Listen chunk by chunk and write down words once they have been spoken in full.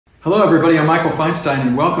Hello everybody, I'm Michael Feinstein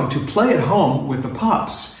and welcome to Play at Home with the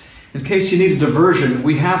Pops. In case you need a diversion,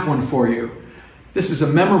 we have one for you. This is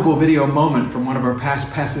a memorable video moment from one of our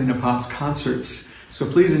past Pasadena POPS concerts, so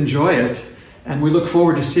please enjoy it, and we look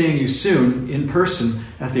forward to seeing you soon in person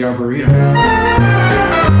at the Arboretum.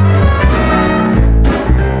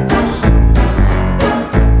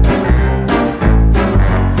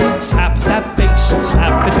 Slap that bass,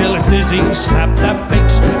 slap it till it's dizzy. Slap that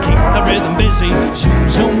bass, keep the rhythm busy. Zoom,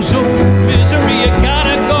 zoom, zoom, misery, you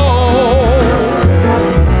gotta go.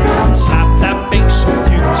 Slap that bass,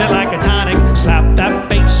 use it like a tonic. Slap that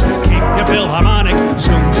bass, keep your philharmonic.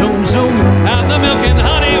 Zoom, zoom, zoom, and the milk and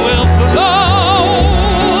honey will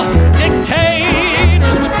flow.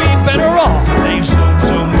 Dictators would be better off if they zoom,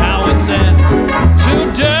 zoom now and then.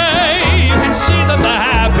 Today, you can see that the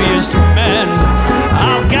happiest men.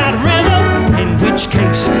 I've got rhythm, in which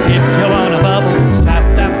case, if you want a bubble,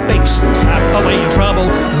 slap that bass, slap away your trouble,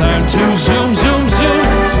 learn to zoom.